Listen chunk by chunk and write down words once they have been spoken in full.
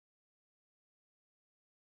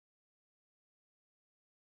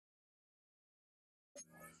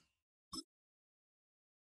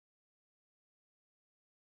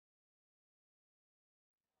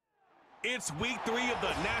It's week 3 of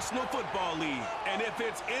the National Football League, and if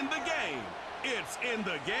it's in the game, it's in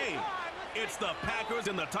the game. It's the Packers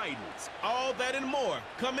and the Titans. All that and more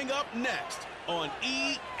coming up next on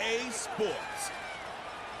EA Sports.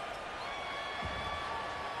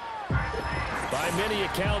 By many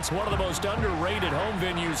accounts, one of the most underrated home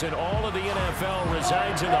venues in all of the NFL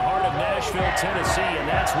resides in the heart of Nashville, Tennessee, and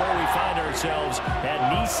that's where we find ourselves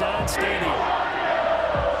at Nissan Stadium.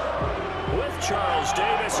 With Charles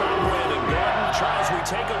Davis, I'm Brandon Gordon. Charles, we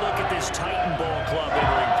take a look at this Titan Ball Club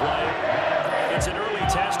entering play. It's an early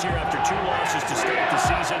test here after 2 losses to start the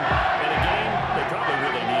season, and a game they probably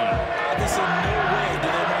really need. There's no way do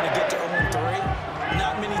they want to get to 0-3.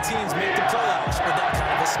 Not many teams make the playoffs with that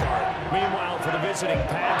kind of a start. Meanwhile, for the visiting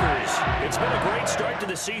Packers, it's been a great start to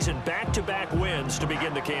the season. Back-to-back wins to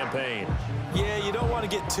begin the campaign. Yeah, you don't want to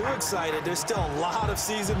get too excited. There's still a lot of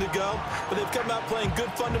season to go, but they've come out playing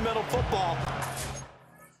good fundamental football.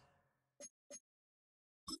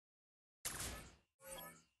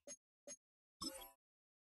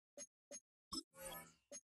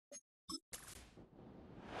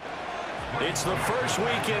 It's the first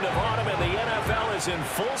weekend of autumn, and the NFL is in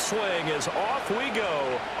full swing as off we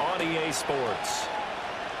go on EA Sports.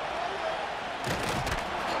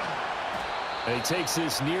 And he takes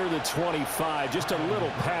this near the 25, just a little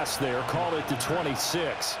pass there, call it the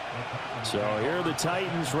 26. So here are the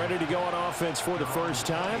Titans ready to go on offense for the first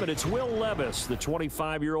time, and it's Will Levis, the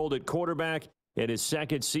 25-year-old at quarterback, in his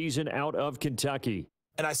second season out of Kentucky.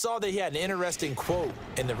 And I saw that he had an interesting quote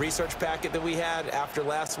in the research packet that we had after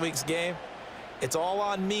last week's game. It's all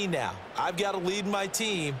on me now. I've got to lead my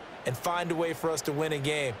team and find a way for us to win a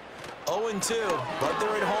game. 0-2, but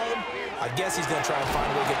they're at home. I guess he's going to try and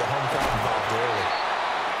find a way to get the home crowd involved early.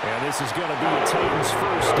 And this is going to be a Titans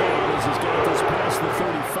first down as he's got this past the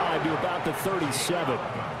 35 to about the 37.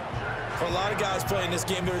 For a lot of guys playing this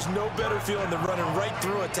game, there's no better feeling than running right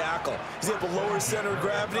through a tackle. He's able to lower his center of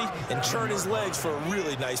gravity and churn his legs for a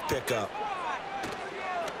really nice pickup.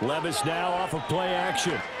 Levis now off of play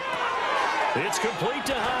action. It's complete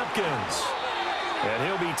to Hopkins. And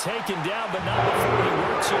he'll be taken down, but not before he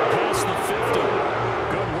works it past the 50.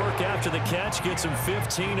 Good work after the catch, gets him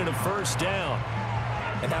 15 and a first down.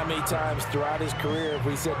 And how many times throughout his career have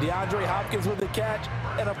we said DeAndre Hopkins with a catch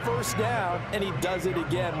and a first down, and he does it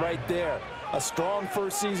again right there. A strong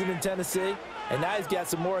first season in Tennessee, and now he's got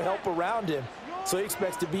some more help around him, so he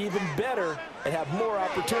expects to be even better and have more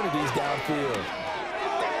opportunities downfield.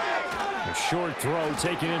 A short throw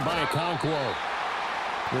taken in by Okonkwo.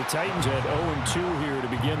 The Titans had 0-2 here to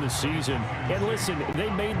begin the season. And listen, they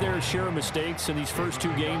made their share of mistakes in these first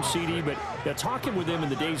 2 games, CD, but talking with them in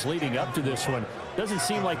the days leading up to this one, doesn't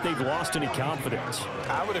seem like they've lost any confidence.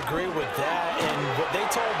 I would agree with that, and what they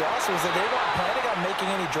told us was that they weren't planning on making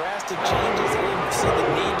any drastic changes. They didn't see the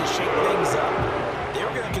need to shake things up. They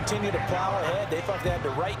were going to continue to plow ahead. They thought they had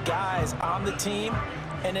the right guys on the team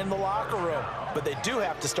and in the locker room, but they do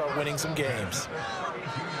have to start winning some games.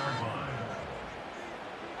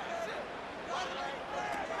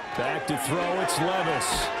 Back to throw, it's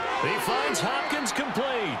Levis. He finds Hopkins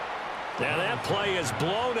complete. Now that play is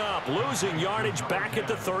blown up, losing yardage back at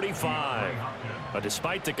the 35. But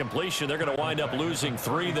despite the completion, they're going to wind up losing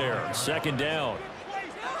 3 there. Second down.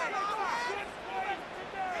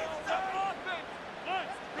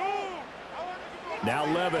 Now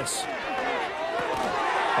Levis.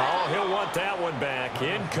 Oh, he'll want that one back.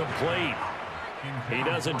 Incomplete. He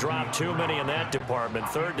doesn't drop too many in that department.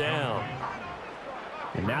 Third down.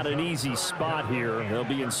 And not an easy spot here. They'll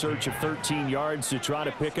be in search of 13 yards to try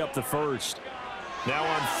to pick up the first. Now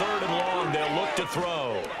on 3rd and long, they'll look to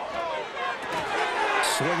throw.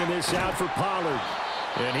 Swinging this out for Pollard.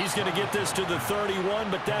 And he's going to get this to the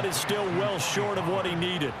 31, but that is still well short of what he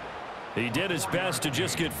needed. He did his best to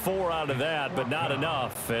just get 4 out of that, but not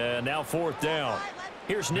enough. And now 4th down.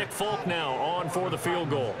 Here's Nick Folk now on for the field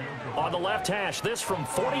goal. On the left hash, this from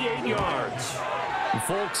 48 yards.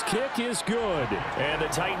 Folk's kick is good, and the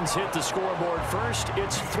Titans hit the scoreboard first.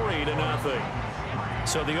 It's 3-0.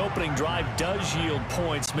 So the opening drive does yield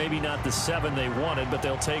points, maybe not the 7 they wanted, but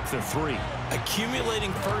they'll take the 3.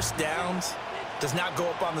 Accumulating first downs does not go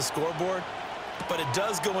up on the scoreboard, but it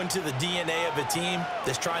does go into the DNA of a team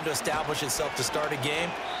that's trying to establish itself to start a game.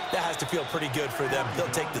 That has to feel pretty good for them. They'll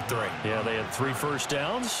take the 3. Yeah, they had 3 first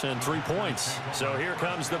downs and 3 points. So here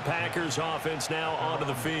comes the Packers offense now onto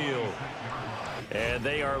the field. And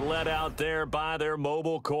they are led out there by their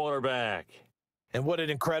mobile quarterback. And what an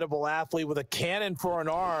incredible athlete with a cannon for an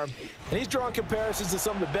arm. And he's drawing comparisons to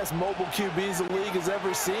some of the best mobile QBs the league has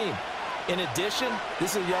ever seen. In addition,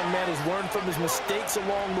 this is a young man who's learned from his mistakes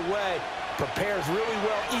along the way Prepares really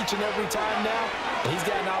well each and every time now. And he's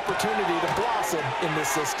got an opportunity to blossom in this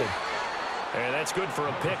system. And that's good for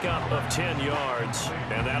a pickup of 10 yards.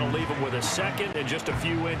 And that'll leave him with a second and just a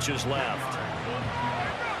few inches left.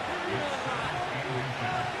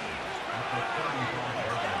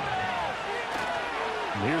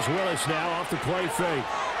 Here's Willis now off the play fake.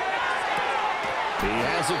 He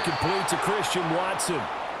has it complete to Christian Watson.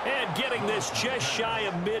 And getting this just shy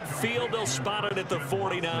of midfield, they'll spot it at the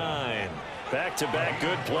 49. Back-to-back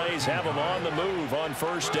good plays have him on the move on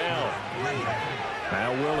first down.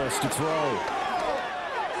 Now Willis to throw.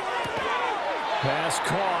 Pass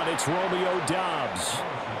caught. It's Romeo Doubs.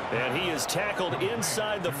 And he is tackled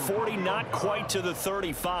inside the 40, not quite to the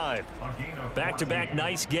 35. Back-to-back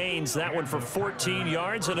nice gains. That one for 14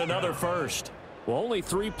 yards and another first. Well, only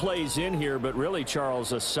 3 plays in here, but really,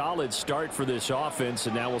 Charles, a solid start for this offense.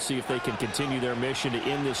 And now we'll see if they can continue their mission to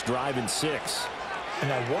end this drive in 6.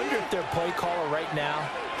 And I wonder if their play caller right now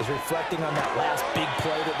is reflecting on that last big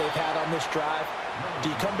play that they've had on this drive. Do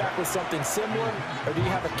you come back with something similar, or do you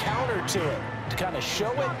have a counter to it to kind of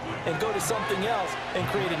show it and go to something else and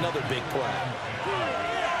create another big play?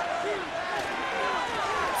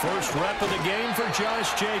 First rep of the game for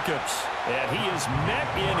Josh Jacobs. And he is met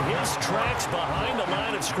in his tracks behind the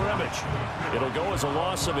line of scrimmage. It'll go as a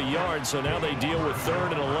loss of a yard, so now they deal with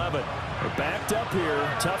 3rd and 11. They're backed up here.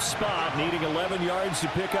 Tough spot, needing 11 yards to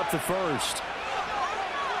pick up the first.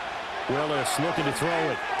 Willis looking to throw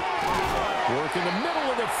it. Work in the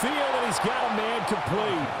middle of the field, and he's got a man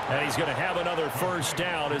complete. And he's going to have another first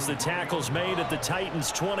down as the tackle's made at the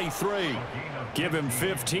Titans' 23. Give him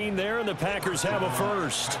 15 there, and the Packers have a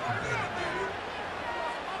first.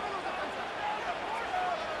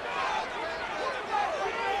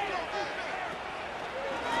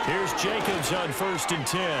 Here's Jacobs on 1st and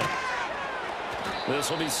 10. This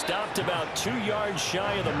will be stopped about 2 yards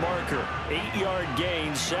shy of the marker. 8-yard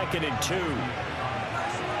gain, 2nd and 2.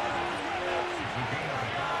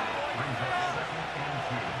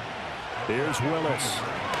 Here's Willis.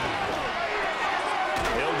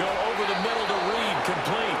 He'll go over the middle to Reed,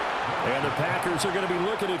 complete. And the Packers are going to be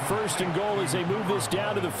looking at 1st and goal as they move this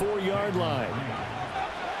down to the 4-yard line.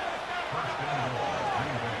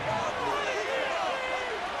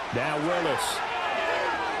 Now Willis.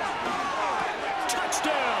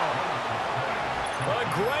 Touchdown! A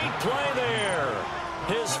great play there.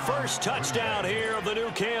 His first touchdown here of the new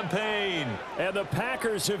campaign. And the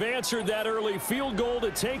Packers have answered that early field goal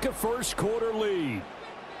to take a first-quarter lead.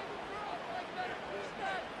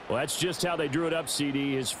 Well, that's just how they drew it up,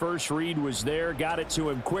 CD. His first read was there, got it to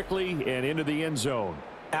him quickly, and into the end zone.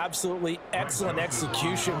 Absolutely excellent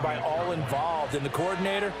execution by all involved. And the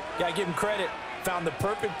coordinator, got to give him credit, found the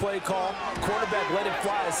perfect play call. Quarterback let it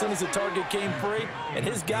fly as soon as the target came free, and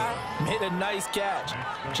his guy made a nice catch.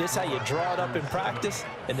 Just how you draw it up in practice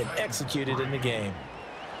and then execute it in the game.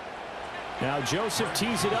 Now Joseph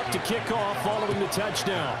tees it up to kick off following the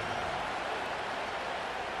touchdown.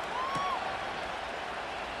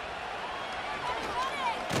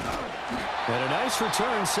 And a nice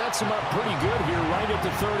return sets him up pretty good here right at the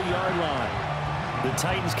 30-yard line. The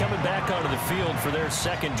Titans coming back onto the field for their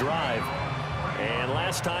second drive. And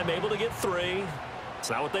last time able to get 3. It's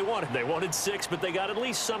not what they wanted. They wanted 6, but they got at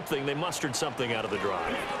least something. They mustered something out of the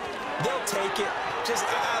drive. They'll take it. Just,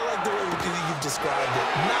 I like the way you've described it.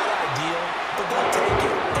 Not ideal, but they'll take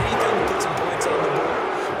it. Anything to put some points on the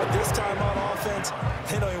board. But this time on offense,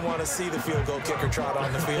 they don't even want to see the field goal kicker trot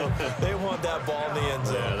on the field. They want that ball in the end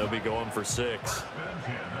zone. Yeah, they'll be going for 6.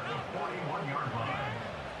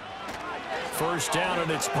 First down, and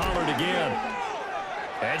it's Pollard again.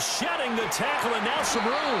 And shedding the tackle, and now some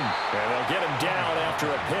room. And they'll get him down after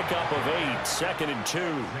a pickup of 8. 2nd and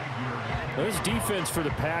 2. This defense for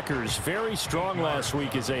the Packers, very strong last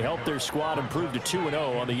week as they helped their squad improve to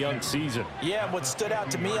 2-0 on the young season. Yeah, and what stood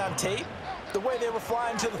out to me on tape, the way they were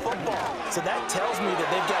flying to the football. So that tells me that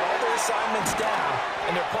they've got all their assignments down,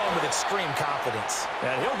 and they're playing with extreme confidence.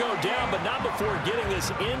 And he'll go down, but not before getting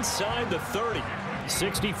this inside the 30.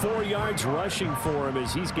 64 yards rushing for him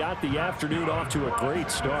as he's got the afternoon off to a great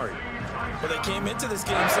start. Well, they came into this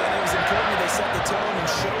game saying it was important they set the tone and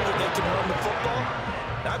show that they can run the football.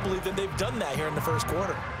 And I believe that they've done that here in the first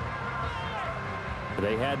quarter.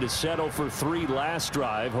 They had to settle for 3 last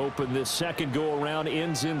drive, hoping this second go-around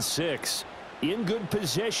ends in 6. In good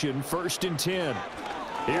position, 1st and 10.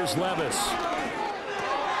 Here's Levis.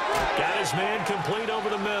 Got his man complete over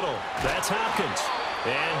the middle. That's Hopkins.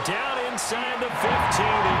 And down inside the 15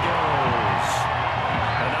 he goes.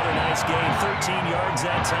 Another nice gain, 13 yards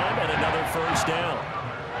that time, and another first down.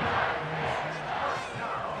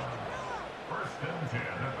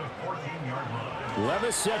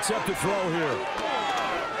 Levis sets up to throw here.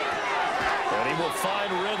 And he will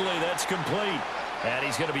find Ridley. That's complete. And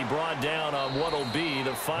he's going to be brought down on what will be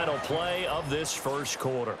the final play of this first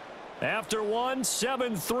quarter. After one,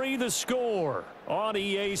 7-3 the score on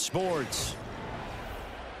EA Sports.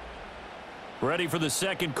 Ready for the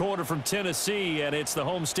second quarter from Tennessee, and it's the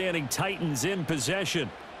homestanding Titans in possession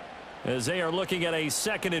as they are looking at a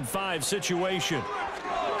 2nd and 5 situation.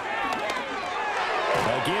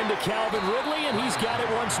 Again to Calvin Ridley, and he's got it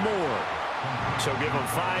once more. So give him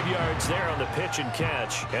 5 yards there on the pitch and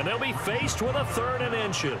catch, and they'll be faced with a 3rd and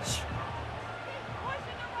inches.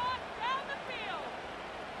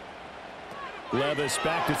 Levis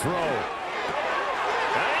back to throw. And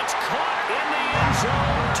it's caught in the end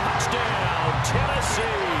zone. Touchdown, Tennessee.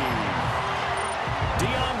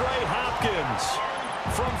 DeAndre Hopkins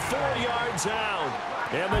from 4 yards out.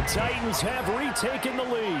 And the Titans have retaken the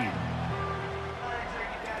lead.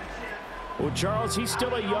 Well, Charles, he's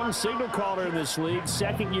still a young signal caller in this league,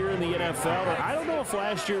 2nd year in the NFL. And I don't know if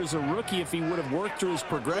last year as a rookie, if he would have worked through his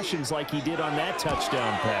progressions like he did on that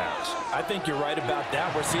touchdown pass. I think you're right about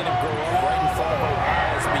that. We're seeing him grow up right in front of our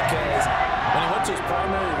eyes because when he went to his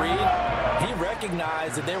primary read, he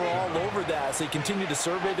recognized that they were all over that. So he continued to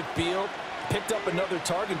survey the field, picked up another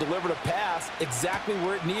target, delivered a pass exactly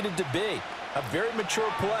where it needed to be. A very mature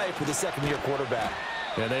play for the 2nd-year quarterback.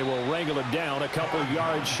 And they will wrangle it down a couple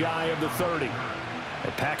yards shy of the 30.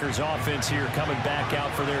 The Packers offense here coming back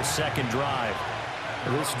out for their 2nd drive.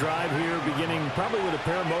 This drive here beginning probably with a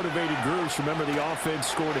pair of motivated groups. Remember, the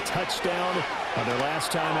offense scored a touchdown on their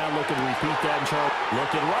last time out. Looking to repeat that.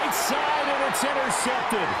 Looking right side, and it's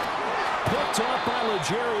intercepted. Picked up by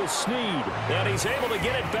L'Jarius Sneed. And he's able to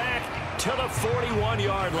get it back to the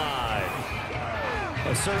 41-yard line.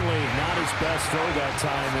 Certainly not his best throw that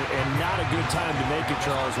time, and not a good time to make it,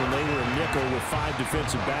 Charles, when they were a nickel with 5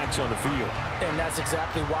 defensive backs on the field. And that's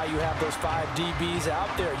exactly why you have those 5 DBs out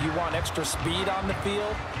there. You want extra speed on the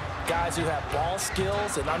field, guys who have ball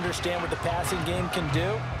skills and understand what the passing game can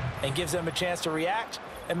do, and gives them a chance to react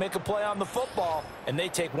and make a play on the football, and they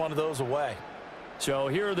take one of those away. So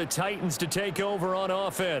here are the Titans to take over on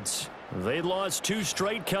offense. They lost 2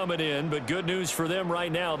 straight coming in, but good news for them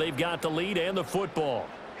right now. They've got the lead and the football.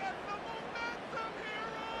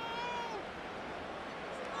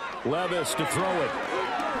 Levis to throw it.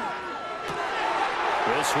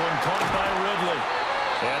 This one caught by Ridley.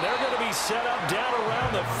 And they're going to be set up down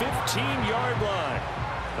around the 15-yard line.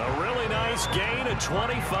 A really nice gain of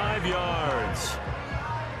 25 yards.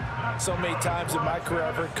 So many times in my career,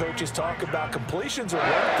 I've heard coaches talk about completions are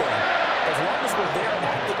one thing. As long as we're there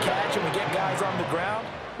at the catch and we get guys on the ground,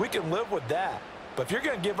 we can live with that. But if you're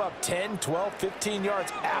going to give up 10, 12, 15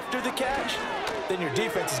 yards after the catch, then your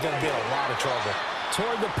defense is going to be in a lot of trouble.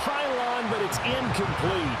 Toward the pylon, but it's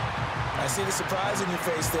incomplete. I see the surprise in your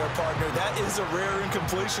face there, partner. That is a rare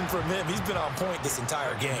incompletion from him. He's been on point this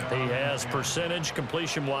entire game. He has percentage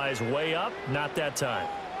completion-wise way up. Not that time.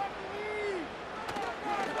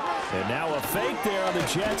 And now a fake there on the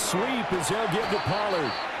jet sweep as they'll give to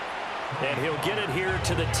Pollard. And he'll get it here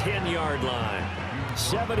to the 10-yard line.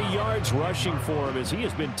 70 yards rushing for him as he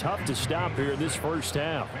has been tough to stop here in this first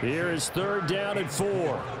half. Here is 3rd down and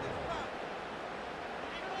 4.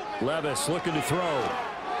 Levis looking to throw.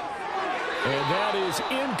 And that is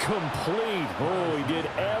incomplete. Oh, he did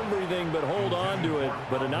everything but hold on to it.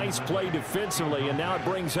 But a nice play defensively, and now it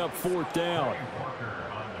brings up 4th down.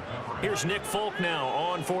 Here's Nick Folk now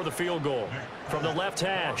on for the field goal. From the left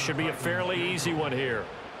hash, should be a fairly easy one here.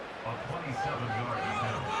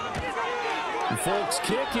 Folk's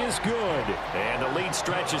kick is good. And the lead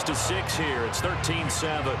stretches to 6 here. It's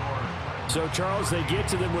 13-7. So, Charles, they get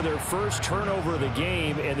to them with their first turnover of the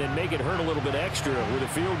game and then make it hurt a little bit extra with a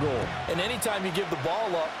field goal. And anytime you give the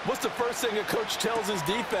ball up, what's the first thing a coach tells his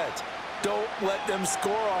defense? Don't let them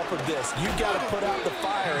score off of this. You've got to put out the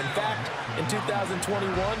fire. In fact, in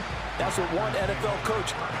 2021, that's what one NFL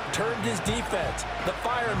coach termed his defense. The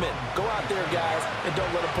firemen. Go out there, guys, and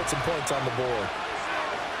don't let them put some points on the board.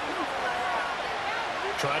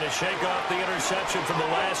 Trying to shake off the interception from the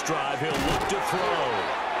last drive. He'll look to throw.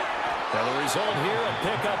 Now the result here, a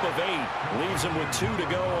pickup of 8. Leaves him with 2 to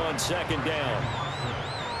go on 2nd down.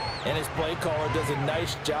 And his play caller does a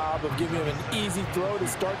nice job of giving him an easy throw to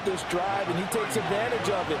start this drive, and he takes advantage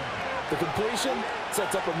of it. The completion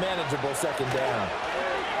sets up a manageable 2nd down.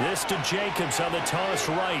 This to Jacobs on the toss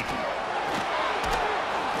right.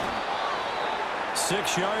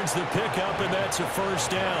 6 yards the pickup, and that's a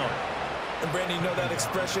 1st down. And Brandon, you know that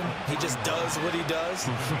expression, he just does what he does?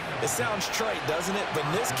 It sounds trite, doesn't it? But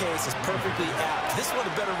in this case, it's perfectly apt. This is one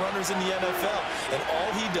of the better runners in the NFL, and all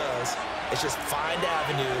he does is just find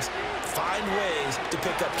avenues, find ways to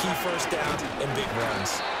pick up key first downs and big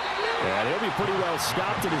runs. And he'll be pretty well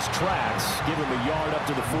stopped in his tracks. Give him a yard up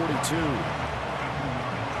to the 42.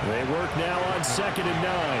 They work now on 2nd and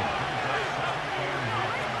 9.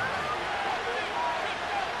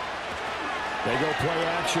 They go play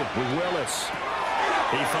action with Willis.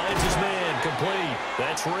 He finds his man, complete.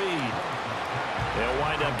 That's Reed. They'll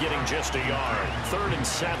wind up getting just a yard. 3rd and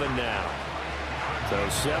 7 now. So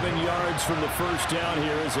 7 yards from the first down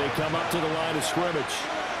here as they come up to the line of scrimmage.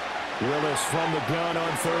 Willis from the gun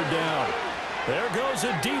on 3rd down. There goes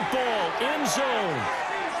a deep ball, end zone.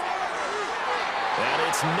 And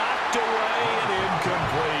it's knocked away and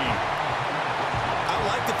incomplete. I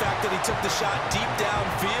like the fact that he took the shot deep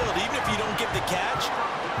downfield. Even if you don't get the catch,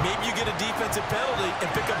 maybe you get a defensive penalty and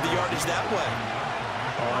pick up the yardage that way.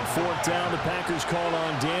 On 4th down, the Packers called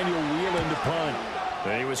on Daniel Whelan to punt.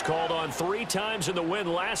 And he was called on 3 times in the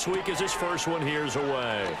win last week as his first one here's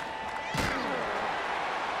away.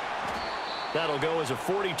 That'll go as a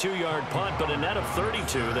 42-yard punt, but a net of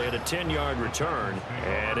 32. They had a 10-yard return,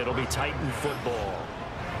 and it'll be Titan football.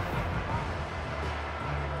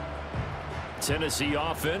 Tennessee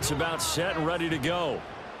offense about set and ready to go.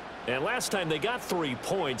 And last time they got 3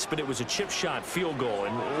 points, but it was a chip shot field goal.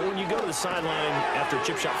 And when you go to the sideline after a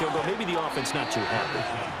chip shot field goal, maybe the offense not too happy.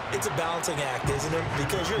 It's a balancing act, isn't it?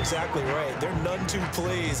 Because you're exactly right. They're none too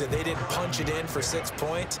pleased that they didn't punch it in for 6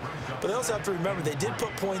 points. But they also have to remember they did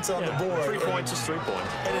put points on the board. 3 points is 3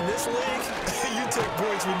 points. And in this league, you take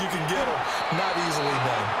points when you can get them. Not easily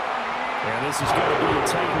done. And this is going to be a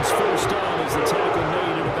Titans first down as the tackle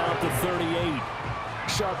made at about the 38.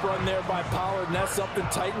 Sharp run there by Pollard, and that's something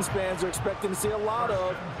Titans fans are expecting to see a lot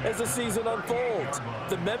of as the season unfolds.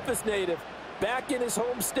 The Memphis native, back in his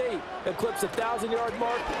home state, eclipsed the 1,000-yard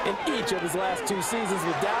mark in each of his last 2 seasons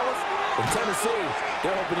with Dallas. In Tennessee,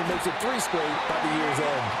 they're hoping he makes it 3 straight by the year's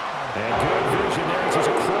end. And good vision there as he's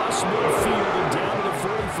across midfield and down to the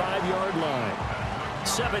 45-yard line.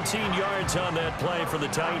 17 yards on that play for the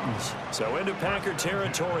Titans. So into Packer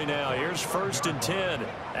territory now. Here's 1st and 10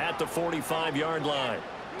 at the 45-yard line.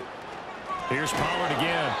 Here's Pollard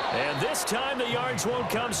again. And this time the yards won't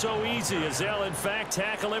come so easy as they'll, in fact,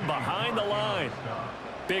 tackle him behind the line.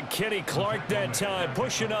 Big Kenny Clark that time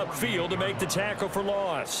pushing upfield to make the tackle for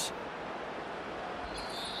loss.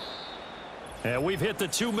 And we've hit the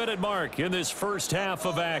 2-minute mark in this first half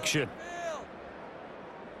of action.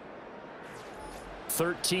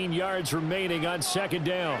 13 yards remaining on 2nd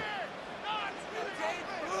down.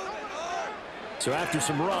 So after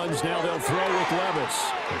some runs, now they'll throw with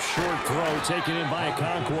Levis. A short throw taken in by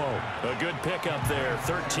Okonkwo. A good pickup there,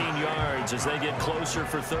 13 yards as they get closer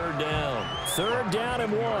for 3rd down. 3rd down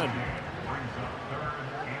and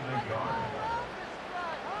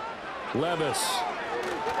 1. Levis.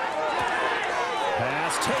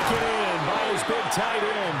 Pass taken in by his big tight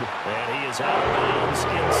end. And he is out of bounds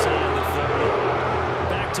inside the 30.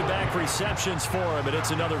 Back-to-back receptions for him, and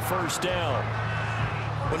it's another 1st down.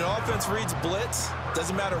 When an offense reads blitz,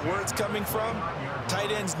 doesn't matter where it's coming from,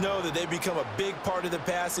 tight ends know that they become a big part of the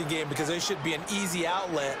passing game because they should be an easy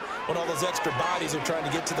outlet when all those extra bodies are trying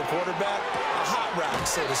to get to the quarterback. A hot route,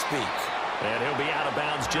 so to speak. And he'll be out of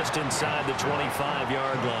bounds just inside the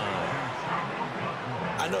 25-yard line.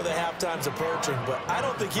 I know the halftime's approaching, but I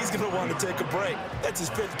don't think he's going to want to take a break. That's his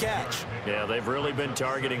 5th catch. Yeah, they've really been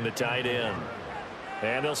targeting the tight end.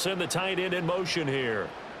 And they'll send the tight end in motion here.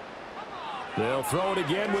 They'll throw it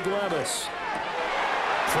again with Levis.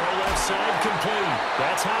 Throw left side complete.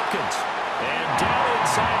 That's Hopkins. And down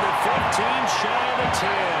inside the 15, shy of the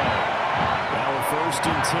 10. Now a 1st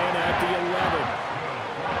and 10 at the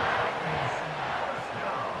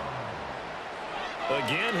 11.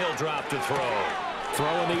 Again, he'll drop to throw.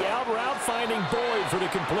 Throwing the out route, finding Boyd for the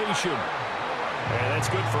completion. And that's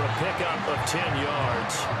good for a pickup of 10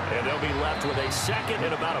 yards. And they'll be left with a 2nd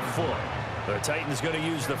and about a foot. The Titans going to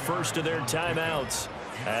use the first of their timeouts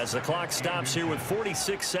as the clock stops here with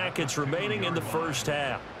 46 seconds remaining in the first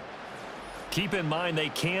half. Keep in mind they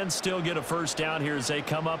can still get a 1st down here as they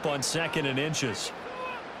come up on 2nd and inches.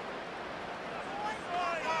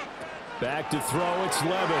 Back to throw, it's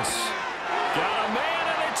Levis. Got a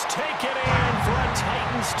man, and it's taken in for a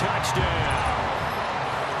Titans touchdown.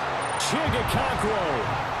 Okonkwo.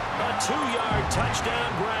 A 2-yard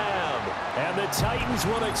touchdown grab. And the Titans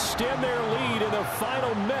will extend their lead in the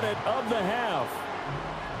final minute of the half.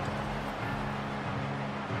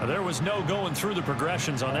 There was no going through the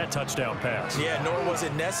progressions on that touchdown pass. Yeah, nor was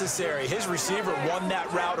it necessary. His receiver won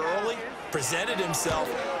that route early, presented himself.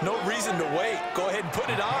 No reason to wait. Go ahead and put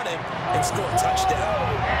it on him and score a touchdown.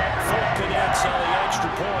 Fulton connects on the extra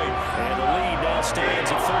point, and the lead now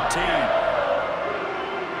stands at 13.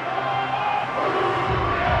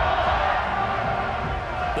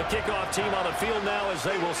 The kickoff team on the field now as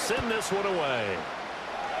they will send this one away.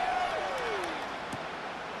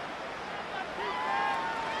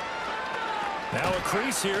 Now a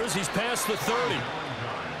crease here as he's past the 30.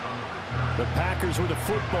 The Packers with the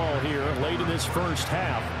football here late in this first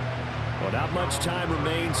half. Well, not much time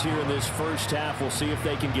remains here in this first half. We'll see if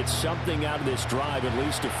they can get something out of this drive, at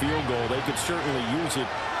least a field goal. They could certainly use it,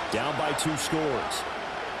 down by 2 scores.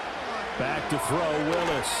 Back to throw,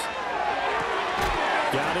 Willis.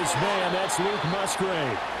 Got his man, that's Luke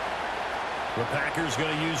Musgrave. The Packers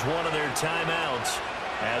going to use one of their timeouts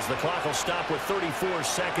as the clock will stop with 34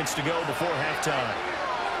 seconds to go before halftime.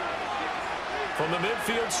 From the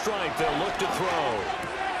midfield stripe, they'll look to throw.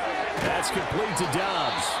 That's complete to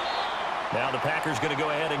Dobbs. Now the Packers going to go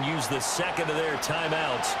ahead and use the second of their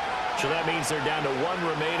timeouts. So that means they're down to 1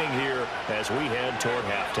 remaining here as we head toward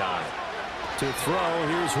halftime. To throw,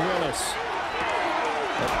 here's Willis.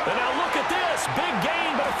 And now look at this. Big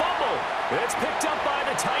gain, but a fumble. It's picked up by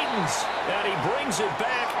the Titans. And he brings it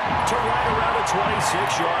back to right around the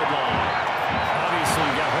 26-yard line. Obviously,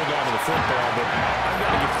 you got to hold on to the football, but I've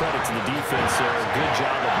got to give credit to the defense there. Good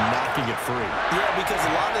job of knocking it free. Yeah, because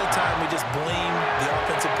a lot of the time we just blame the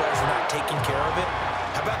offensive players for not taking care of it.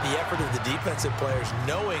 How about the effort of the defensive players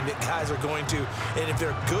knowing that guys are going to, and if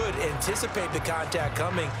they're good, anticipate the contact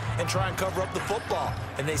coming and try and cover up the football.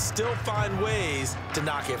 And they still find ways to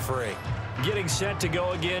knock it free. Getting set to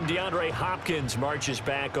go again, DeAndre Hopkins marches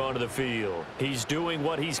back onto the field. He's doing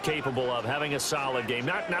what he's capable of, having a solid game.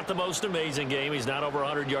 Not the most amazing game. He's not over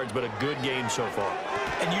 100 yards, but a good game so far.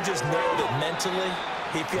 And you just know that mentally,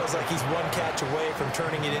 he feels like he's one catch away from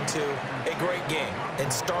turning it into a great game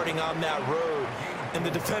and starting on that road. And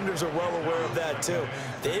the defenders are well aware of that, too.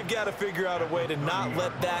 They've got to figure out a way to not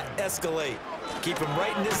let that escalate. Keep him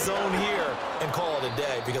right in this zone here and call it a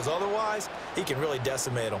day, because otherwise he can really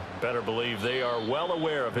decimate them. Better believe they are well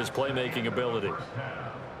aware of his playmaking ability.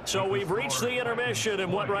 So we've reached the intermission in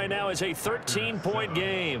what right now is a 13-point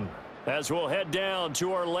game. As we'll head down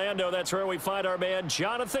to Orlando, that's where we find our man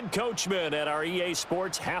Jonathan Coachman at our EA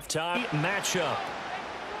Sports halftime matchup.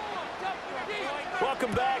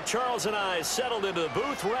 Welcome back. Charles and I settled into the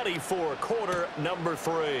booth, ready for quarter number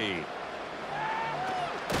 3.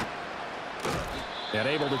 And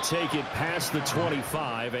able to take it past the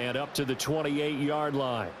 25 and up to the 28-yard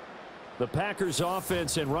line. The Packers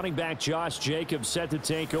offense and running back Josh Jacobs set to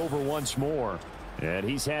take over once more. And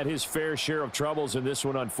he's had his fair share of troubles in this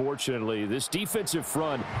one, unfortunately. This defensive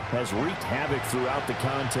front has wreaked havoc throughout the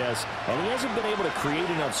contest, and he hasn't been able to create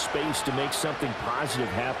enough space to make something positive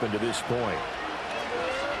happen to this point.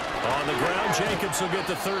 On the ground, Jacobs will get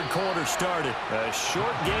the third quarter started. A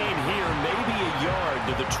short gain here, maybe a yard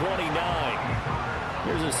to the 29.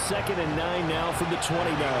 Here's a 2nd and 9 now from the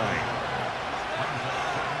 29.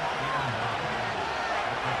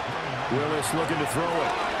 Willis looking to throw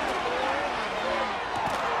it.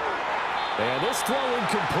 And this throw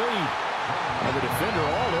incomplete. And the defender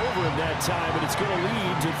all over him that time, and it's going to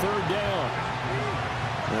lead to 3rd down.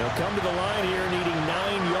 They'll come to the line here needing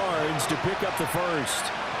 9 yards to pick up the first.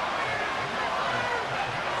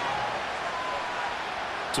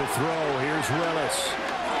 To throw, here's Willis.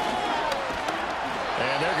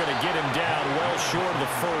 And they're going to get him down well short of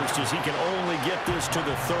the first as he can only get this to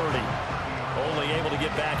the 30. Only able to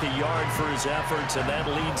get back a yard for his efforts, and that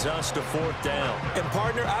leads us to 4th down. And,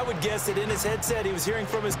 partner, I would guess that in his headset he was hearing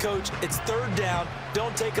from his coach, it's 3rd down,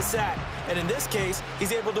 don't take a sack. And in this case,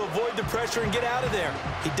 he's able to avoid the pressure and get out of there.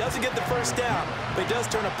 He doesn't get the first down, but he does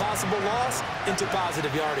turn a possible loss into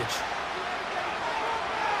positive yardage.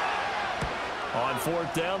 On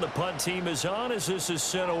 4th down, the punt team is on as this is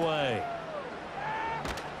sent away.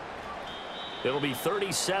 It'll be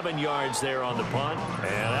 37 yards there on the punt,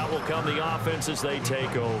 and out will come the offense as they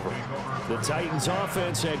take over. The Titans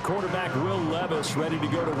offense had quarterback Will Levis ready to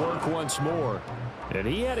go to work once more. And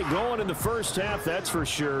he had it going in the first half, that's for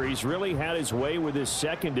sure. He's really had his way with his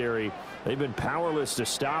secondary. They've been powerless to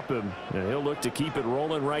stop him, and he'll look to keep it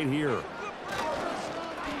rolling right here.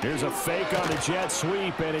 Here's a fake on the jet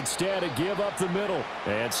sweep, and instead a give up the middle.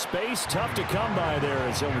 And space tough to come by there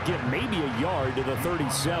as he'll get maybe a yard to the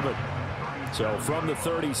 37. So from the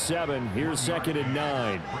 37, here's 2nd and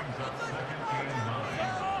 9.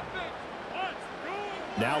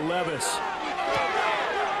 Now Levis.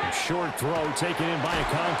 A short throw taken in by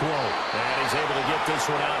Okonkwo. And he's able to get this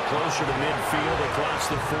one out closer to midfield across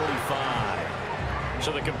the 45.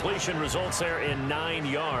 So the completion results there in 9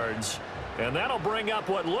 yards. And that'll bring up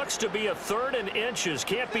what looks to be a 3rd and inches.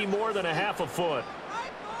 Can't be more than a half a foot.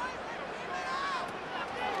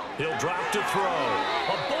 He'll drop to throw.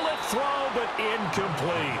 A bullet throw, but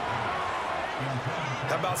incomplete.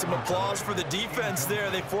 How about some applause for the defense there?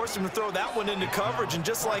 They forced him to throw that one into coverage, and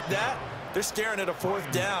just like that, they're staring at a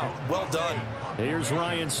 4th down. Well done. Here's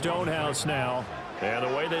Ryan Stonehouse now. And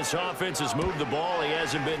the way this offense has moved the ball, he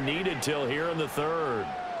hasn't been needed till here in the 3rd.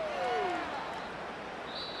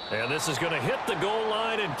 And this is going to hit the goal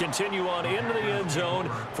line and continue on into the end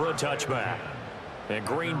zone for a touchback. And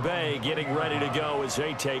Green Bay getting ready to go as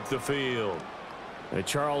they take the field.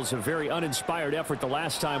 Charles, a very uninspired effort. The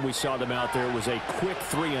last time we saw them out there was a quick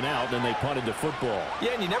 3 and out, and they punted the football.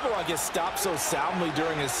 Yeah, and you never want to get stopped so soundly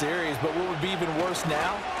during a series, but what would be even worse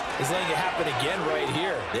now is letting it happen again right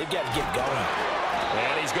here. They've got to get going.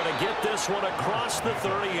 And he's going to get this one across the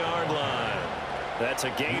 30-yard line. That's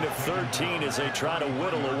a gain of 13 as they try to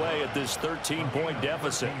whittle away at this 13-point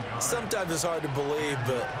deficit. Sometimes it's hard to believe,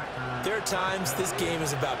 but there are times this game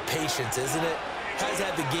is about patience, isn't it? Has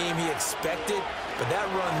had the game he expected, but that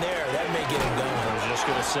run there, that may get him going. I was just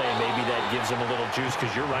going to say, maybe that gives him a little juice,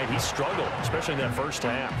 because you're right, he struggled, especially in that first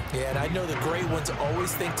half. Yeah, and I know the great ones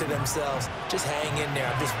always think to themselves, just hang in there.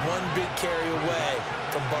 I'm just one big carry away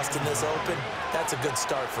from busting this open. That's a good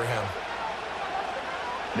start for him.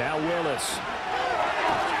 Now Willis.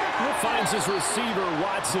 Finds his receiver,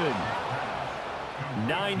 Watson.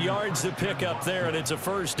 9 yards to pick up there, and it's a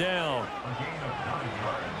 1st down.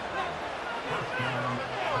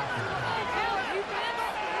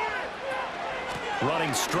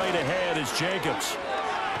 Running straight ahead is Jacobs.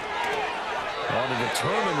 On a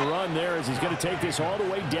determined run there as he's going to take this all the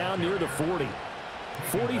way down near the 40.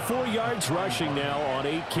 44 yards rushing now on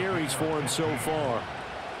 8 carries for him so far.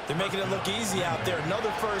 They're making it look easy out there. Another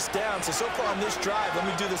 1st down. So far on this drive, let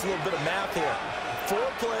me do this little bit of math here. 4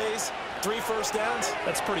 plays, 3 1st downs.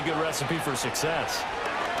 That's a pretty good recipe for success.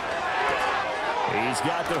 He's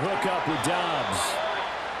got the hook up with Dobbs.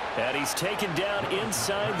 And he's taken down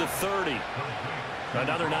inside the 30.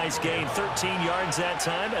 Another nice gain, 13 yards that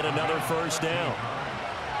time, and another 1st down.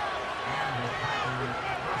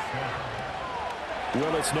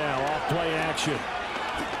 Willis now off play action.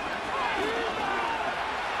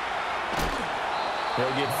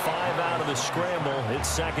 He'll get 5 out of the scramble. It's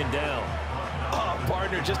 2nd down. Oh,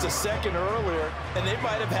 partner, just a second earlier, and they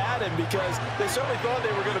might have had him because they certainly thought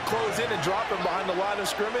they were going to close in and drop him behind the line of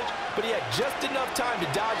scrimmage, but he had just enough time to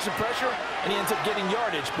dodge the pressure, and he ends up getting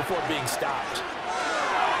yardage before being stopped.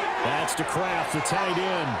 That's to Kraft, the tight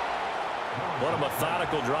end. What a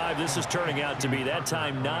methodical drive this is turning out to be. That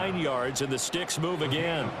time 9 yards, and the sticks move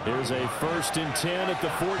again. Here's a 1st and 10 at the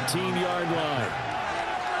 14-yard line.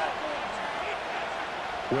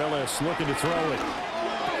 Willis looking to throw it.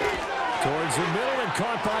 Towards the middle and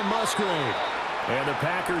caught by Musgrave. And the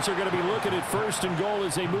Packers are going to be looking at 1st and goal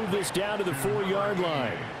as they move this down to the 4-yard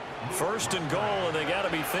line. 1st and goal, and they got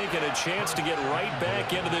to be thinking a chance to get right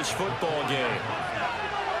back into this football game.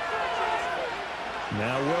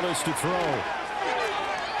 Now Willis to throw.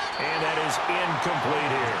 And that is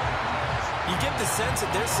incomplete here. You get the sense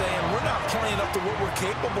that they're saying we're not playing up to what we're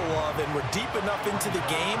capable of, and we're deep enough into the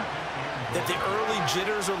game that the early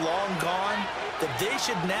jitters are long gone, that they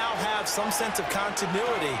should now have some sense of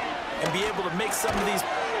continuity and be able to make some of these.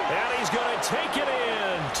 And he's going to take it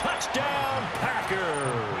in. Touchdown,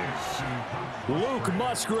 Packers. Luke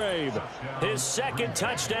Musgrave, his 2nd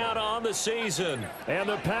touchdown on the season. And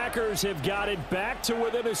the Packers have got it back to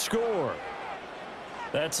within a score.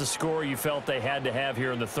 That's a score you felt they had to have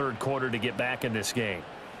here in the 3rd quarter to get back in this game.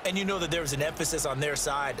 And you know that there was an emphasis on their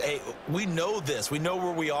side. Hey, we know this. We know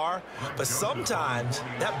where we are. But sometimes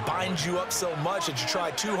that binds you up so much that you try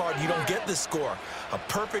too hard, you don't get the score. A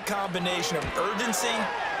perfect combination of urgency,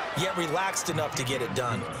 yet relaxed enough to get it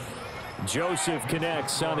done. Joseph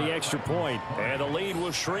connects on the extra point, and the lead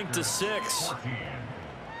will shrink to 6.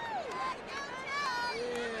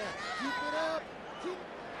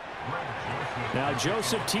 Now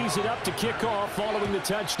Joseph tees it up to kick off following the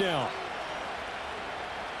touchdown.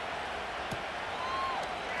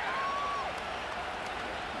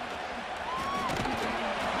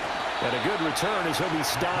 And a good return as he'll be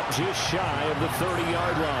stopped just shy of the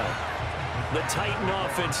 30-yard line. The Titan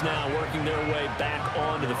offense now working their way back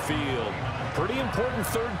onto the field. Pretty important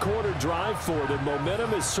 3rd quarter drive for them. Momentum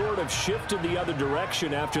has sort of shifted the other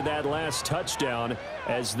direction after that last touchdown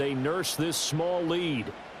as they nurse this small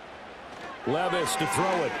lead. Levis to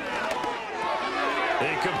throw it.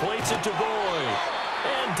 He completes it to Boyd.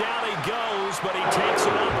 And down he goes, but he takes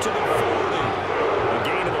it up to the 40. A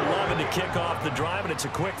gain of 11 to kick off the drive, and it's a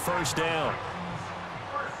quick 1st down.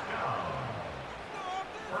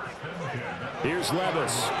 Here's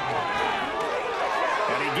Levis.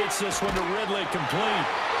 And he gets this one to Ridley complete.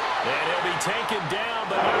 And he'll be taken down,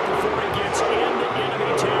 but not before he gets into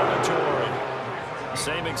enemy territory.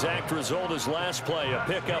 Same exact result as last play, a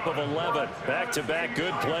pickup of 11. Back-to-back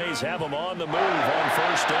good plays have him on the move on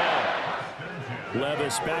first down.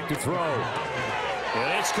 Levis back to throw.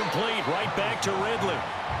 And it's complete right back to Ridley.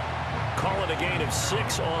 Call it a gain of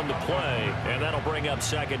 6 on the play, and that'll bring up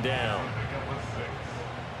second down.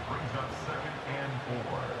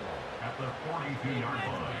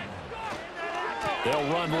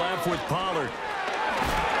 They'll run left with Pollard.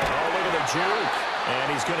 Oh, look at the juke.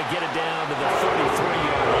 And he's going to get it down to the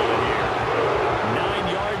 33-yard line here.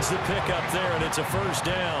 9 yards to pick up there, and it's a first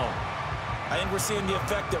down. I think we're seeing the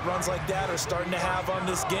effect that runs like that are starting to have on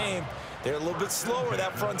this game. They're a little bit slower,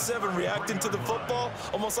 that front seven, reacting to the football,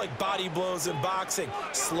 almost like body blows in boxing.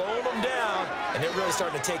 Slowing them down, and they're really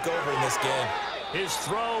starting to take over in this game. His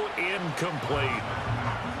throw incomplete.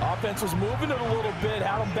 Offense was moving it a little bit,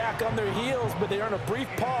 had them back on their heels, but they earned a brief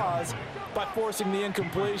pause by forcing the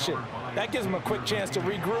incompletion. That gives them a quick chance to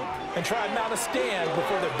regroup and try and mount a stand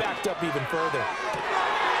before they're backed up even further.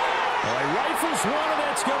 All right, rifles one, and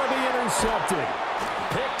that's going to be intercepted.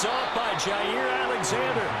 Picked off by Jair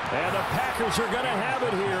Alexander. And the Packers are going to have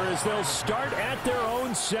it here as they'll start at their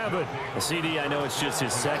own 7. CD, I know it's just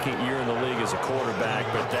his second year in the league as a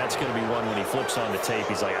quarterback, but that's going to be one when he flips on the tape.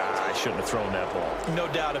 He's like, I shouldn't have thrown that ball.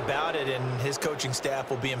 No doubt about it, and his coaching staff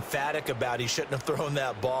will be emphatic about he shouldn't have thrown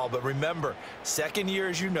that ball. But remember, second year,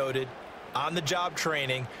 as you noted, on-the-job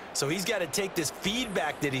training, so he's got to take this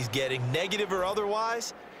feedback that he's getting, negative or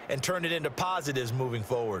otherwise, and turn it into positives moving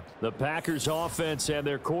forward. The Packers offense and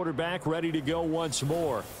their quarterback ready to go once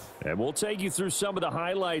more. And we'll take you through some of the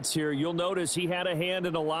highlights here. You'll notice he had a hand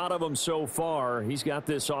in a lot of them so far. He's got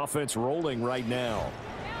this offense rolling right now.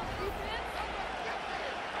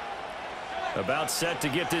 About set to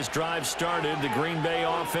get this drive started. The Green Bay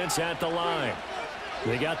offense at the line.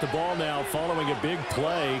 They got the ball now following a big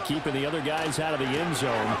play, keeping the other guys out of the end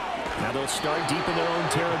zone. Now they'll start deep in their own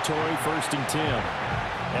territory, 1st and 10.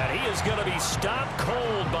 And he is going to be stopped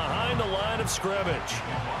cold behind the line of scrimmage.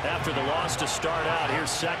 After the loss to start out, here's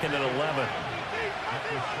 2nd and 11.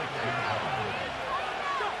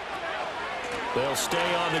 They'll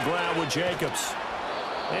stay on the ground with Jacobs.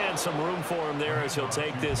 And some room for him there as he'll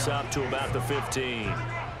take this up to about the 15.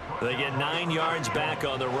 They get 9 yards back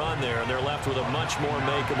on the run there, and they're left with a much more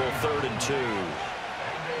makeable 3rd and 2.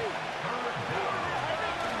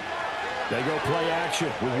 They go play action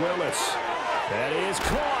with Willis. That is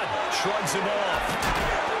caught. Shrugs him off.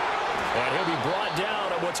 And he'll be brought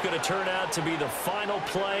down on what's going to turn out to be the final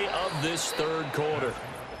play of this 3rd quarter.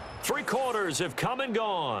 3 quarters have come and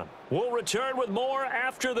gone. We'll return with more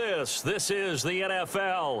after this. This is the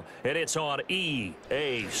NFL, and it's on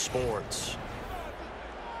EA Sports.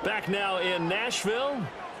 Back now in Nashville.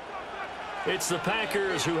 It's the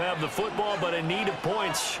Packers who have the football, but in need of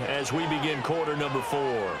points as we begin quarter number 4.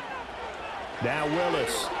 Now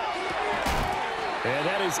Willis. And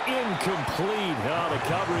that is incomplete. Oh, the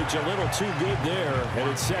coverage a little too good there, and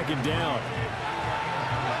it's 2nd down.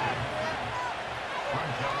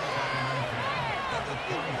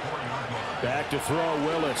 Back to throw,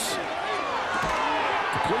 Willis.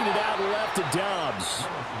 Completed out left to Dobbs.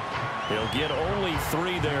 He'll get only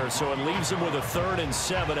 3 there, so it leaves him with a 3rd and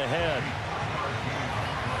 7 ahead.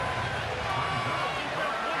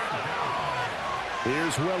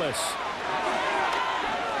 Here's Willis.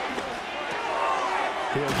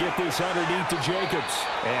 He'll get this underneath to Jacobs.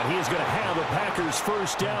 And he is going to have the Packers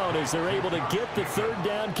 1st down as they're able to get the 3rd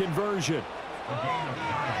down conversion.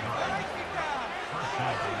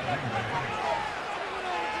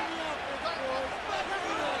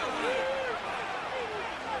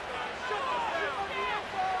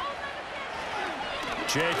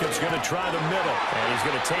 Jacobs going to try the middle. And he's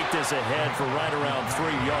going to take this ahead for right around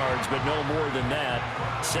 3 yards, but no more than that.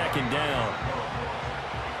 2nd down.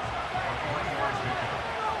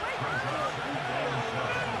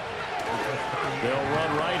 They'll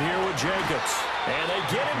run right here with Jacobs. And they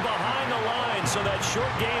get him behind the line, so that short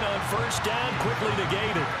gain on 1st down quickly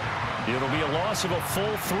negated. It'll be a loss of a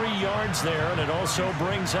full 3 yards there, and it also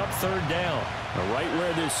brings up 3rd down. Right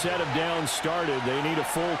where this set of downs started, they need a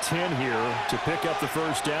full 10 here to pick up the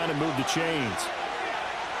 1st down and move the chains.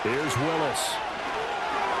 Here's Willis.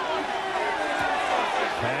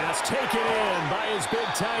 Pass taken in by his big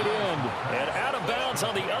tight end. And out of bounds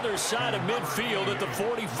on the other side of midfield at the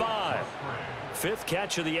 45. 5th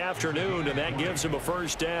catch of the afternoon, and that gives him a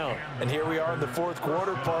 1st down. And here we are in the 4th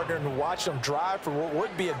quarter, partner, and watch them drive for what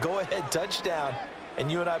would be a go-ahead touchdown.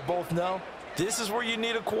 And you and I both know this is where you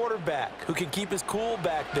need a quarterback who can keep his cool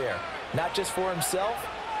back there. not just for himself,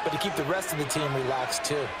 but to keep the rest of the team relaxed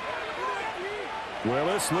too.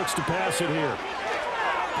 Willis looks to pass it here.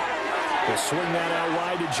 He'll swing that out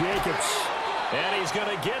wide to Jacobs. And he's going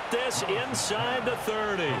to get this inside the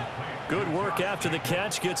 30. Good work after the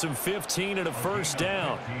catch. Gets him 15 and a first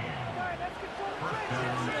down.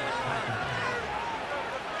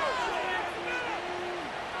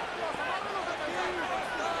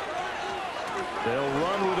 They'll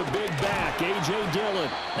run with a big back, A.J. Dillon.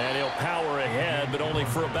 And he'll power ahead, but only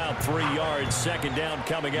for about 3 yards. Second down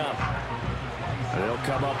coming up. They'll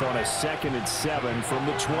come up on a 2nd and 7 from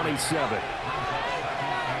the 27.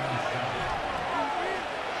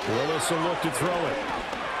 Willis will look to throw it.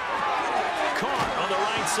 Caught on the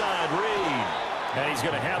right side, Reed. And he's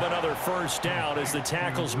going to have another first down as the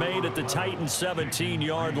tackle's made at the Titans'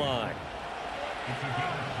 17-yard line.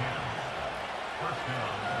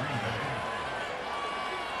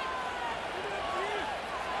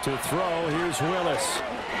 To throw, here's Willis.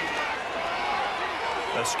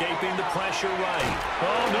 Escaping the pressure right.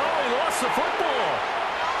 Oh, no, he lost the football.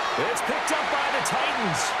 It's picked up by the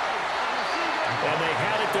Titans. And they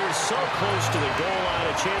had it there so close to the goal line,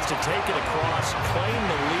 a chance to take it across, claim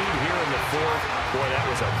the lead here in the 4th. Boy, that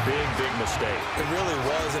was a big, big mistake. It really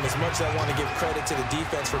was, and as much as I want to give credit to the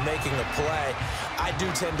defense for making the play, I do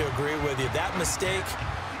tend to agree with you. That mistake,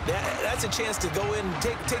 that's a chance to go in and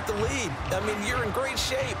take the lead. I mean, you're in great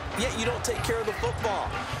shape, yet you don't take care of the football.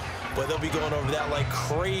 But they'll be going over that like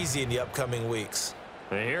crazy in the upcoming weeks.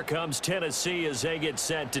 And here comes Tennessee as they get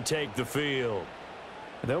set to take the field.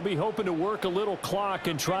 They'll be hoping to work a little clock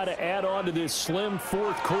and try to add on to this slim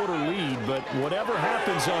 4th quarter lead. But whatever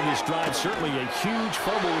happens on this drive, certainly a huge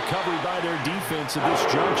fumble recovery by their defense at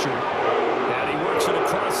this juncture. And he works it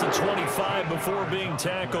across the 25 before being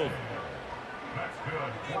tackled.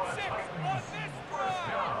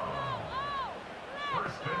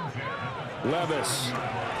 Levis.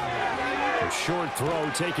 A short throw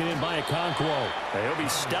taken in by Okonkwo. He'll be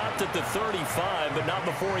stopped at the 35, but not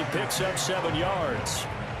before he picks up 7 yards.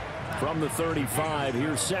 From the 35,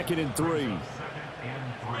 here's 2nd and 3.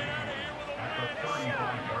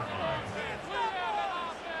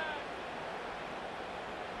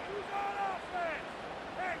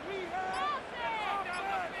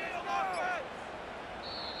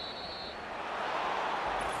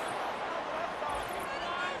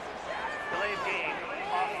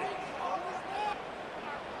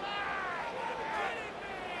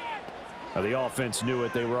 The offense knew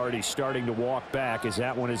it. They were already starting to walk back as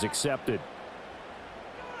that one is accepted.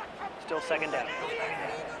 Still 2nd down.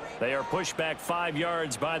 They are pushed back 5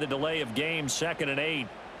 yards by the delay of game, 2nd and 8.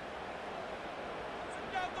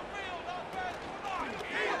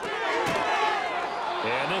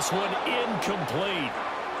 And this one incomplete.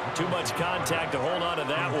 Too much contact to hold on to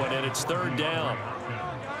that one, and it's 3rd down.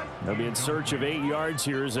 They'll be in search of 8 yards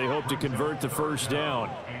here as they hope to convert the first down.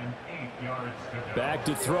 Back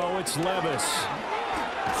to throw, it's Levis.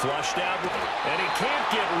 Flushed out, and he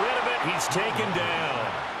can't get rid of it. He's taken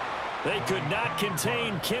down. They could not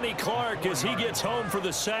contain Kenny Clark as he gets home for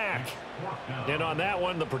the sack. And on that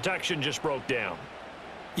one, the protection just broke down.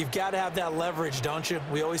 You've got to have that leverage, don't you?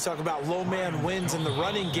 We always talk about low man wins in the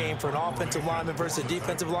running game for an offensive lineman versus a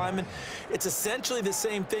defensive lineman. It's essentially the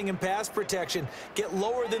same thing in pass protection. Get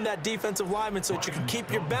lower than that defensive lineman so that you can keep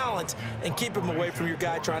your balance and keep him away from your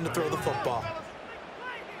guy trying to throw the football.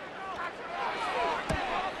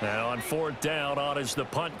 Now on 4th down, on is the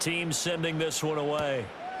punt team sending this one away.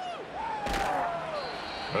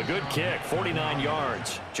 A good kick, 49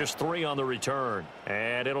 yards, just 3 on the return.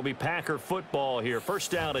 And it'll be Packer football here, 1st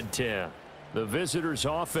down and 10. The visitors'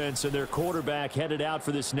 offense and their quarterback headed out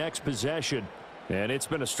for this next possession. And it's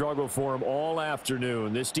been a struggle for him all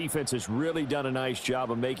afternoon. This defense has really done a nice job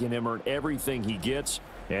of making him earn everything he gets.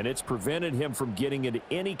 And it's prevented him from getting into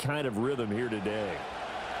any kind of rhythm here today.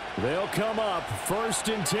 They'll come up,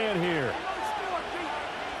 1st and 10 here.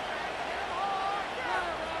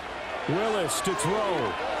 Willis to throw.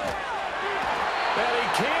 And he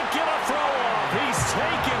can't get a throw off. He's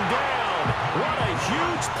taken down. What a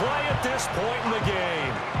huge play at this point in the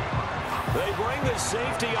game. They bring the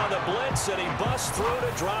safety on the blitz, and he busts through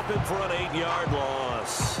to drop him for an 8-yard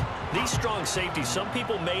loss. These strong safeties, some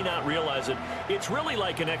people may not realize it. It's really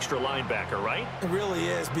like an extra linebacker, right? It really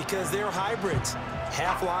is, because they're hybrids.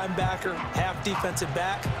 Half linebacker, half defensive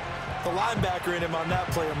back. The linebacker in him on that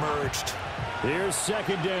play emerged. Here's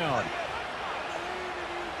 2nd down.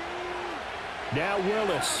 Now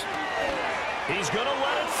Willis. He's going to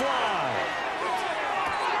let it fly.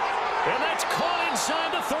 And that's caught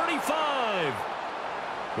inside the 35.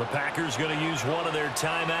 The Packers going to use one of their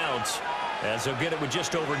timeouts as they'll get it with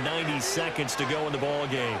just over 90 seconds to go in the ball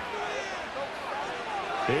game.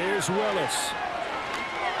 Here's Willis.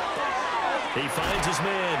 He finds his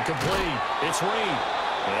man, complete. It's Reed.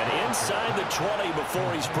 And inside the 20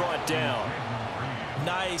 before he's brought down.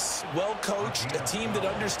 Nice, well-coached, a team that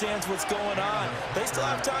understands what's going on. They still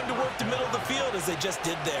have time to work the middle of the field as they just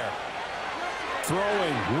did there.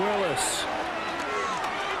 Throwing, Willis.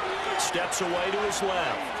 Steps away to his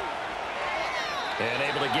left. And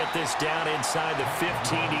able to get this down inside the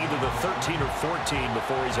 15, either the 13 or 14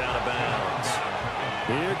 before he's out of bounds.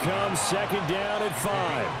 Here comes second down at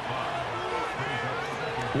 5.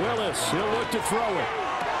 Willis, he'll look to throw it.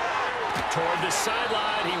 Toward the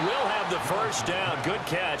sideline, he will have the first down. Good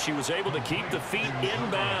catch. He was able to keep the feet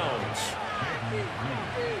in bounds.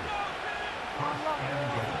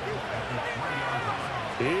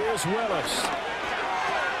 Here's Willis.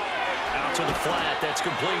 Out to the flat. That's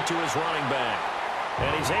complete to his running back.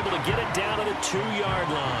 And he's able to get it down to the 2-yard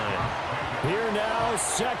line. Here now,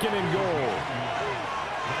 second and goal.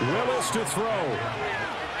 Willis to throw.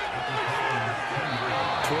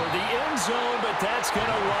 Toward the end zone, but that's going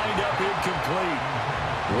to wind up incomplete.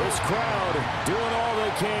 This crowd doing all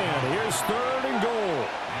they can. Here's third and goal.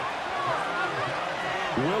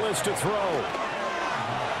 Willis to throw.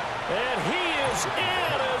 And he is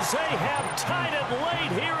in as they have tied it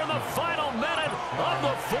late here in the final minute of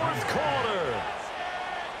the fourth quarter.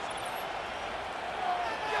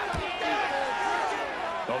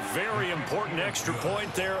 A very important extra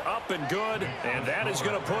point there, up and good, and that is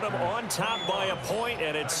going to put them on top by a point,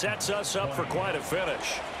 and it sets us up for quite a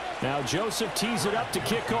finish. Now Joseph tees it up to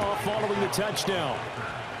kick off following the touchdown.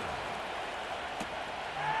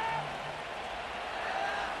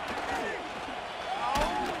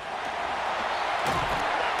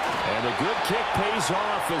 And a good kick pays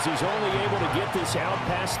off as he's only able to get this out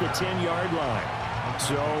past the 10-yard line.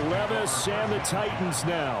 So Levis and the Titans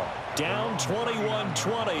now down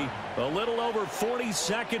 21-20, a little over 40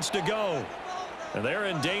 seconds to go. And they're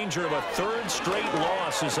in danger of a third straight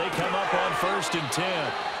loss as they come up on 1st and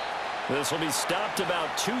 10. This will be stopped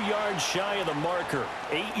about 2 yards shy of the marker.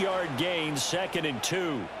 8-yard gain, 2nd and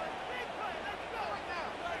 2.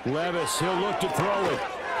 Levis, he'll look to throw it.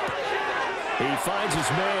 He finds his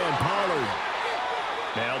man, Pollard.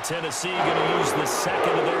 Now Tennessee going to use the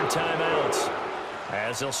second of their timeouts,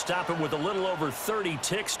 as they'll stop it with a little over 30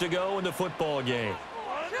 ticks to go in the football game.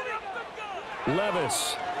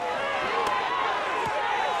 Levis.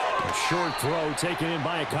 A short throw taken in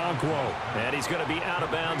by Okonkwo. And he's going to be out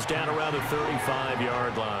of bounds down around the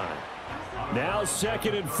 35-yard line. Now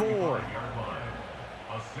 2nd and 4.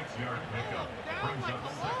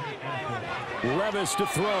 Levis to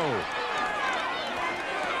throw.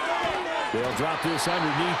 They'll drop this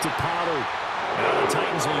underneath to Pollard. Now the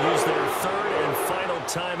Titans will use their third and final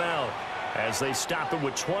timeout as they stop it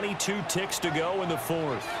with 22 ticks to go in the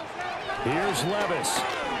fourth. Here's Levis.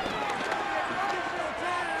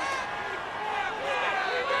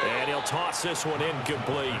 And he'll toss this one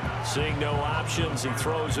incomplete. Seeing no options, he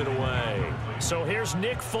throws it away. So here's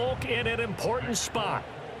Nick Folk in an important spot.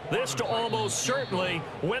 This to almost certainly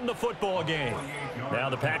win the football game. Now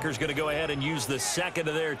the Packers going to go ahead and use the second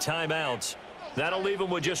of their timeouts. That'll leave them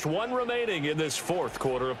with just one remaining in this fourth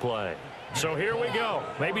quarter of play. So here we go.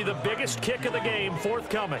 Maybe the biggest kick of the game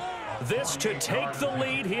forthcoming. This to take the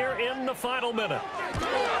lead here in the final minute.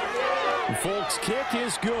 Folk's kick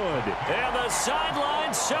is good. And the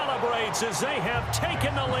sideline celebrates as they have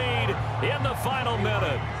taken the lead in the final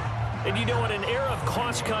minute. And you know, in an era of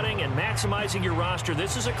cost-cutting and maximizing your roster,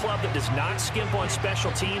 this is a club that does not skimp on special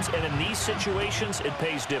teams, and in these situations, it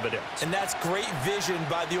pays dividends. And that's great vision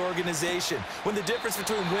by the organization. When the difference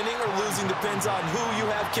between winning or losing depends on who you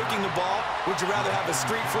have kicking the ball, would you rather have a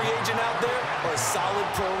street free agent out there or a solid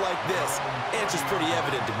pro like this? Answer's pretty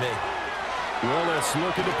evident to me. Willis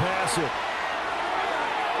looking to pass it.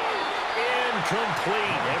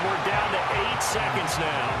 Incomplete, and we're down to 8 seconds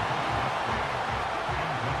now.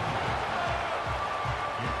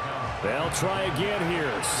 They'll try again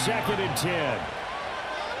here. 2nd and 10.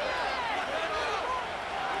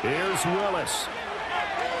 Here's Willis.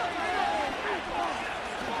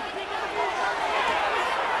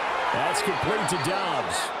 That's complete to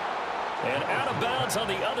Dobbs. And out of bounds on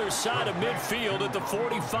the other side of midfield at the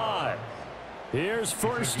 45. Here's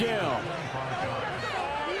 1st down.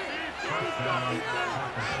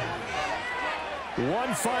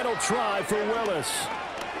 One final try for Willis.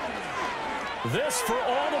 This for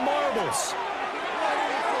all the marbles.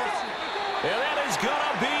 And that is going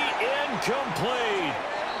to be incomplete.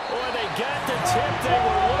 Boy, they got the tip they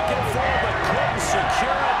were looking for, but couldn't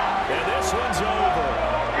secure it. And this one's over.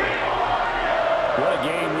 What a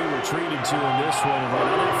game we were treated to in this one. And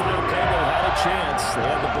on that final play, they had a chance. They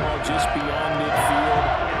had the ball just beyond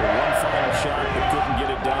midfield. One final shot, but couldn't get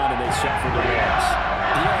it done, and they suffered the loss.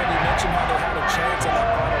 Yeah, and you mentioned how they had a chance on that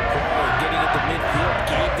final play. Getting it to midfield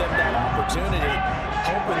gave them that opportunity,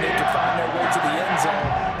 hoping they could find their way to the end zone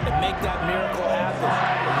and make that miracle happen.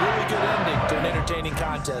 A really good ending to an entertaining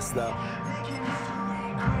contest, though.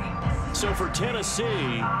 So for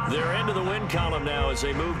Tennessee, they're into the win column now as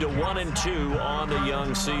they move to 1-2 on the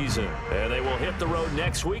young season. And they will hit the road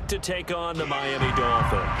next week to take on the Miami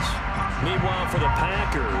Dolphins. Meanwhile, for the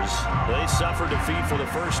Packers, they suffered defeat for the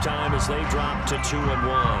first time as they dropped to 2-1.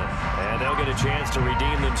 And they'll get a chance to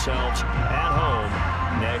redeem themselves at home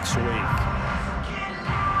next week.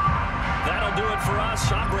 That'll do it for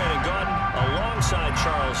us. I'm Brandon Gaudin alongside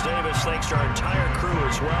Charles Davis. Thanks to our entire crew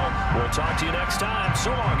as well. We'll talk to you next time.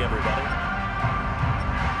 So long, everybody.